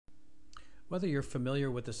Whether you're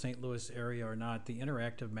familiar with the St. Louis area or not, the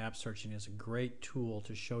interactive map searching is a great tool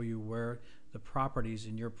to show you where the properties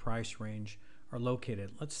in your price range are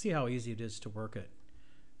located. Let's see how easy it is to work it.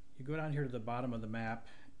 You go down here to the bottom of the map,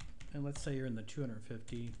 and let's say you're in the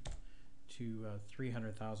 $250,000 to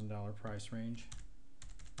 $300,000 price range,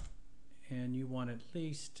 and you want at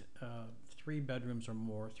least 3 bedrooms or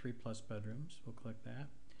more, 3+ bedrooms. We'll click that,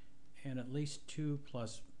 and at least 2+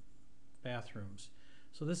 bathrooms.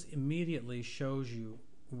 So this immediately shows you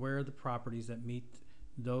where the properties that meet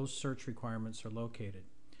those search requirements are located.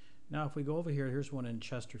 Now if we go over here, here's one in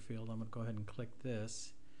Chesterfield. I'm going to go ahead and click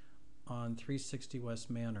this on 360 West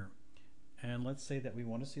Manor. And let's say that we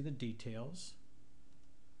want to see the details.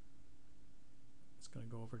 It's going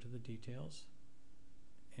to go over to the details.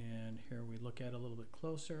 And here we look at it a little bit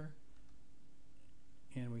closer.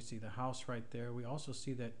 And we see the house right there. We also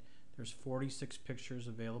see that there's 46 pictures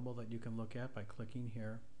available that you can look at by clicking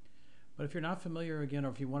here. But if you're not familiar again, or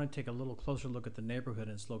if you want to take a little closer look at the neighborhood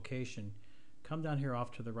and its location, come down here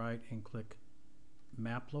off to the right and click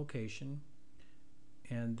Map Location.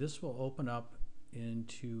 And this will open up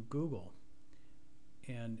into Google.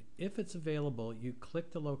 And if it's available, you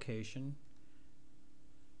click the location,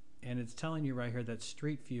 and it's telling you right here that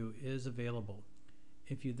Street View is available.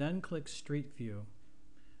 If you then click Street View,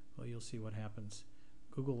 well, you'll see what happens.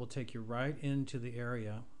 Google will take you right into the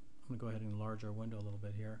area. I'm going to go ahead and enlarge our window a little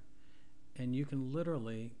bit here. And you can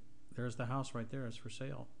literally, there's the house right there, it's for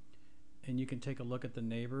sale. And you can take a look at the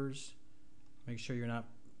neighbors, make sure you're not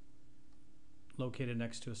located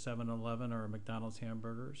next to a 7-Eleven or a McDonald's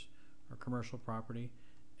hamburgers or commercial property.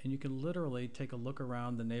 And you can literally take a look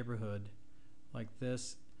around the neighborhood like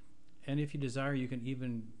this. And if you desire, you can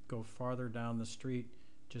even go farther down the street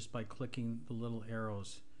just by clicking the little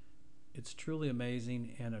arrows. It's truly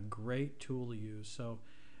amazing and a great tool to use. So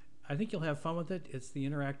I think you'll have fun with it. It's the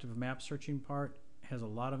interactive map searching part, has a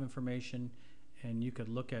lot of information, and you could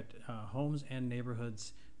look at homes and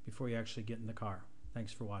neighborhoods before you actually get in the car.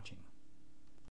 Thanks for watching.